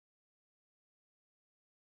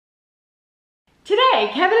Today,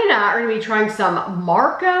 Kevin and I are going to be trying some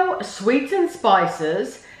Marco sweets and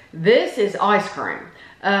spices. This is ice cream.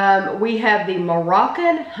 We have the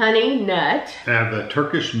Moroccan honey nut. I have the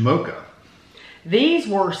Turkish Mocha. These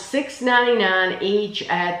were $6.99 each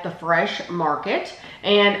at the fresh market,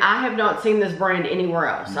 and I have not seen this brand anywhere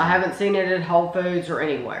else. I haven't seen it at Whole Foods or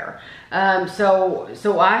anywhere.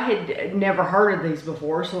 So I had never heard of these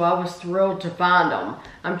before, so I was thrilled to find them.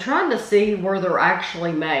 I'm trying to see where they're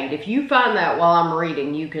actually made. If you find that while I'm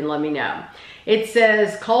reading, you can let me know. It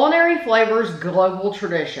says, culinary flavors, global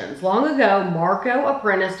traditions. Long ago, Marco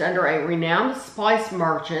apprenticed under a renowned spice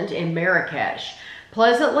merchant in Marrakesh,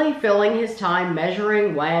 pleasantly filling his time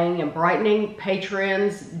measuring, weighing, and brightening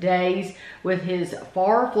patrons' days with his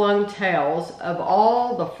far-flung tales of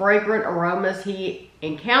all the fragrant aromas he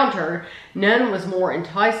encountered. None was more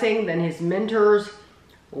enticing than his mentor's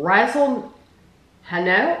Razzle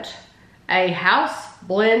Hanout, a house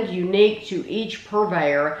blend unique to each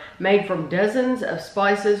purveyor, made from dozens of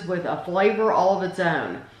spices with a flavor all of its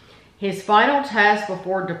own. His final task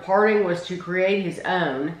before departing was to create his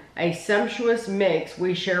own, a sumptuous mix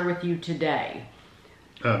we share with you today.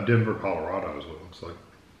 Denver, Colorado is what it looks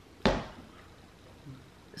like.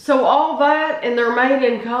 So all that, and they're made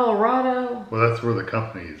in Colorado? Well, that's where the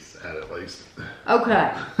company's at least.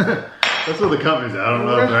 Okay. That's where the company's at. I don't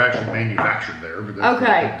know if they're actually manufactured there. But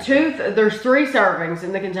okay, there's 3 servings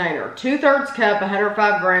in the container. 2/3 cup,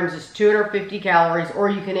 105 grams is 250 calories, or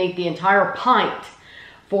you can eat the entire pint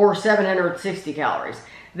for 760 calories.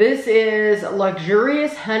 This is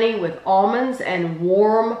luxurious honey with almonds and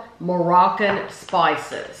warm Moroccan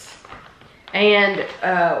spices. And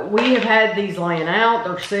we have had these laying out.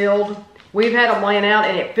 They're sealed. We've had them laying out,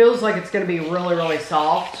 and it feels like it's going to be really, really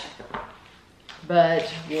soft.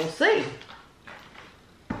 But we'll see.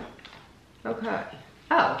 Okay.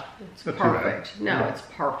 Oh, it's perfect. No, it's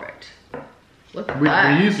perfect. Look at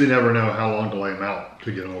that. We usually never know how long to lay them out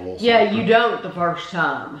to get them a little Yeah, softer. you don't the first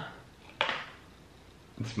time.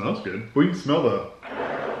 It smells good. Well, you can smell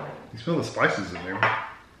the spices in there.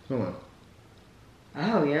 Smell it.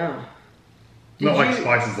 Oh, yeah. Not like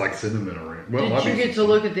spices like cinnamon or anything. Well, did you get to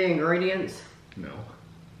look at the ingredients? No.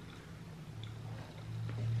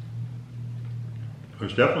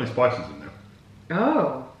 There's definitely spices in there.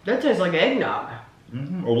 Oh, that tastes like eggnog.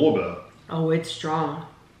 Mm-hmm. A little bit. Oh, it's strong.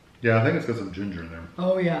 Yeah, I think it's got some ginger in there.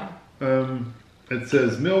 Oh, yeah. It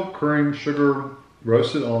says milk, cream, sugar,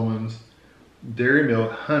 roasted almonds, dairy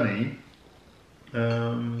milk, honey.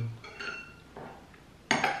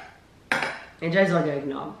 It tastes like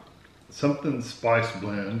eggnog. Something spice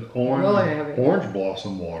blend, Really heavy. orange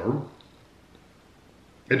blossom water.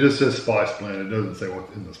 It just says spice blend. It doesn't say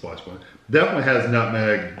what's in the spice blend. Definitely has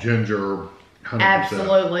nutmeg, ginger, 100%.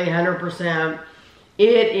 Absolutely, 100%.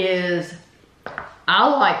 It is, I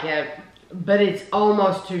like it, but it's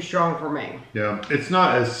almost too strong for me. Yeah, it's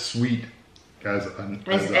not as sweet as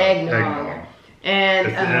eggnog. And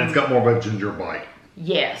it's got more of a ginger bite.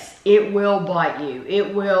 Yes, it will bite you.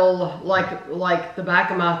 It will, like the back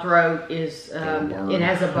of my throat is, it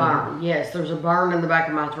has a burn. Yes, there's a burn in the back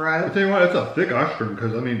of my throat. I tell you what, it's a thick ice cream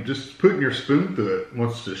because, I mean, just putting your spoon through it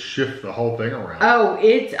wants to shift the whole thing around. Oh,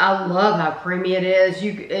 I love how creamy it is.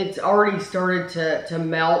 It's already started to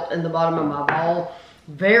melt in the bottom of my bowl.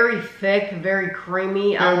 Very thick, very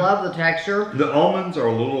creamy. I love the texture. The almonds are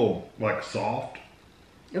a little, like, soft.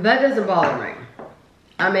 That doesn't bother me.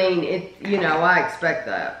 I mean, I expect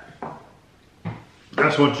that. I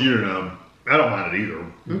just want you to know, I don't mind it either,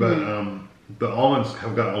 but the almonds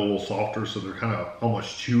have gotten a little softer, so they're kind of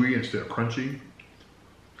almost chewy instead of crunchy.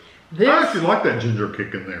 I actually like that ginger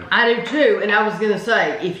kick in there. I do too, and I was going to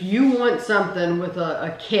say, if you want something with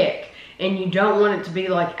a kick, and you don't want it to be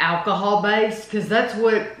like alcohol based, because that's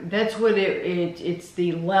what it's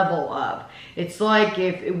the level of. It's like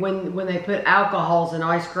when they put alcohols in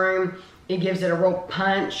ice cream, it gives it a real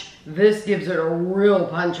punch. This gives it a real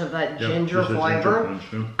punch of that ginger flavor. Ginger punch,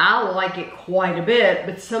 yeah. I like it quite a bit,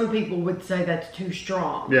 but some people would say that's too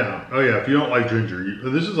strong. Yeah. Oh yeah. If you don't like ginger,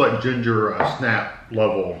 this is like ginger snap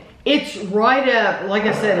level. It's right up. Like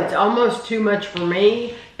I said, it's almost too much for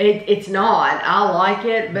me. It's not. I like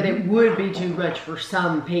it, but it would be too much for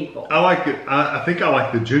some people. I like it. I think I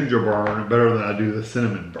like the ginger burn better than I do the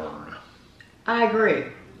cinnamon burn. I agree.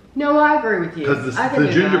 No, I agree with you. Because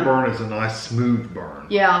the ginger burn is a nice smooth burn.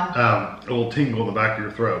 Yeah. A little tingle in the back of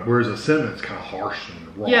your throat. Whereas a cinnamon is kind of harsh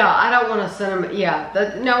and raw. Yeah, I don't want a cinnamon. Yeah.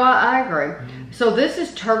 I agree. So this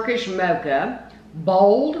is Turkish Mocha.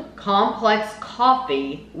 Bold, complex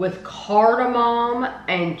coffee with cardamom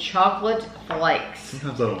and chocolate flakes.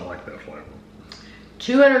 Sometimes I don't like that flavor.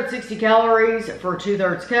 260 calories for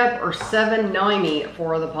 2/3 cup, or $7.90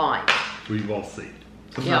 for the pint. We will see.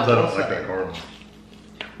 Sometimes Yeah, I don't we'll like see. that cardamom.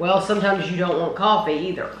 Well, sometimes you don't want coffee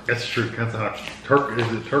either. That's true. Depends on how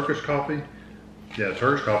is it Turkish coffee? Yeah,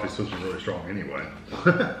 Turkish coffee is supposed to be really strong anyway.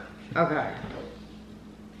 Okay.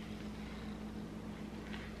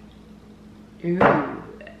 Ooh.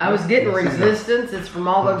 I was getting resistance. It's from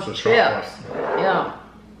all those That's the chips. chocolate. Yeah.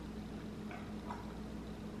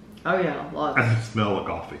 Oh yeah, lots. I can smell the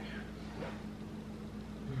coffee.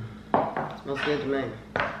 Smells good to me.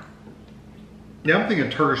 Yeah, I'm thinking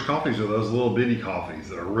Turkish coffees are those little bitty coffees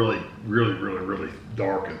that are really, really, really, really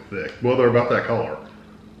dark and thick. Well, they're about that color.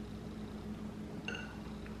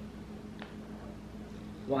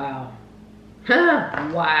 Wow.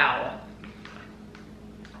 Wow.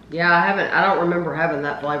 Yeah, I don't remember having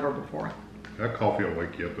that flavor before. That coffee will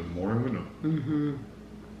wake you up in the morning, wouldn't it? Mm-hmm.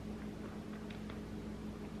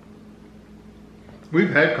 We've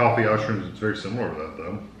had coffee mushrooms that's very similar to that,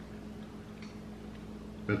 though.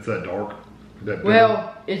 It's that dark. That bitter.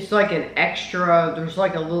 Well, it's like an extra, there's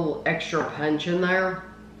like a little extra punch in there.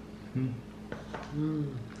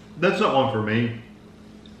 That's not one for me.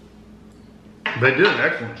 They did an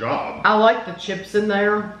excellent job. I like the chips in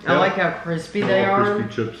there. I Yeah. like how crispy they are.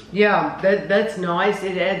 Crispy chips. Yeah, that's nice.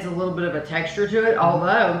 It adds a little bit of a texture to it.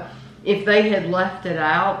 Although, if they had left it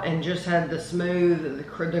out and just had the smooth,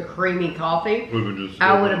 the creamy coffee,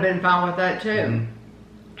 I would have been fine with that too.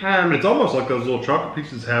 It's almost like those little chocolate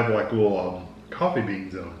pieces have like little coffee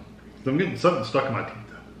beans in them. So I'm getting something stuck in my teeth.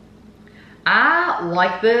 I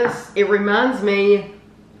like this. It reminds me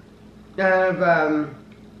of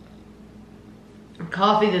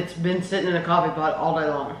coffee that's been sitting in a coffee pot all day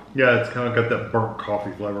long. Yeah, it's kind of got that burnt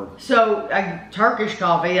coffee flavor. So Turkish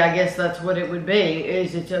coffee, I guess that's what it would be.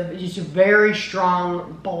 Is it's a very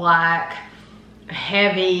strong black,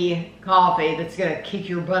 heavy coffee that's gonna kick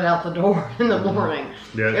your butt out the door in the morning.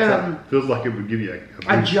 Yeah, it feels like it would give you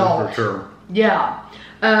a jolt. For sure. Yeah,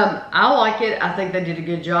 I like it. I think they did a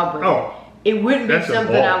good job with it. It wouldn't be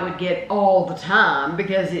something I would get all the time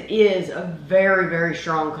because it is a very, very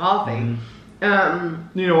strong coffee.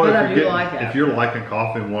 You know what? If you're liking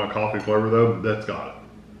coffee and want a coffee flavor, though, that's got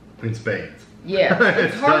it in spades. Yeah,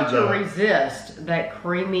 it's hard to resist that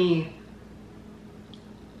creamy.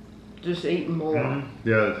 Just eating more.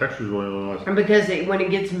 Yeah, the texture's really, really nice. And because when it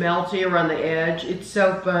gets melty around the edge, it's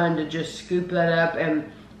so fun to just scoop that up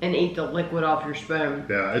and eat the liquid off your spoon.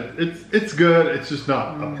 Yeah, it's good. It's just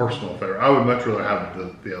not a personal favorite. I would much rather have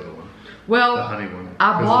the other one. Well, the honey one.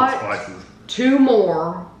 I bought spices. 2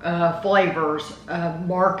 more flavors from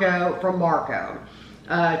Marco.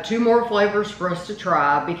 2 more flavors for us to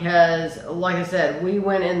try because, like I said, we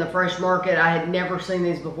went in the fresh market. I had never seen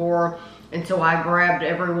these before, and so I grabbed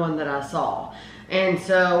every one that I saw. And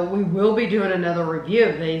so we will be doing another review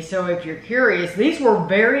of these. So if you're curious, these were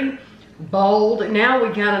very bold. Now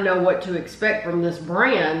we kind of know what to expect from this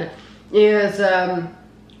brand. Is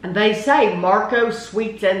they say Marco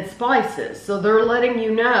Sweets and Spices. So they're letting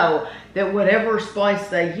you know that whatever spice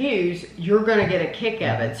they use, you're going to get a kick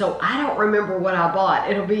of it. So I don't remember what I bought.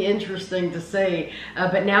 It'll be interesting to see.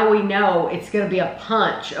 But now we know it's going to be a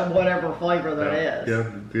punch of whatever flavor that is.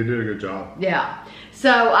 Yeah, they did a good job. Yeah. So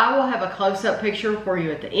I will have a close-up picture for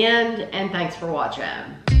you at the end. And thanks for watching.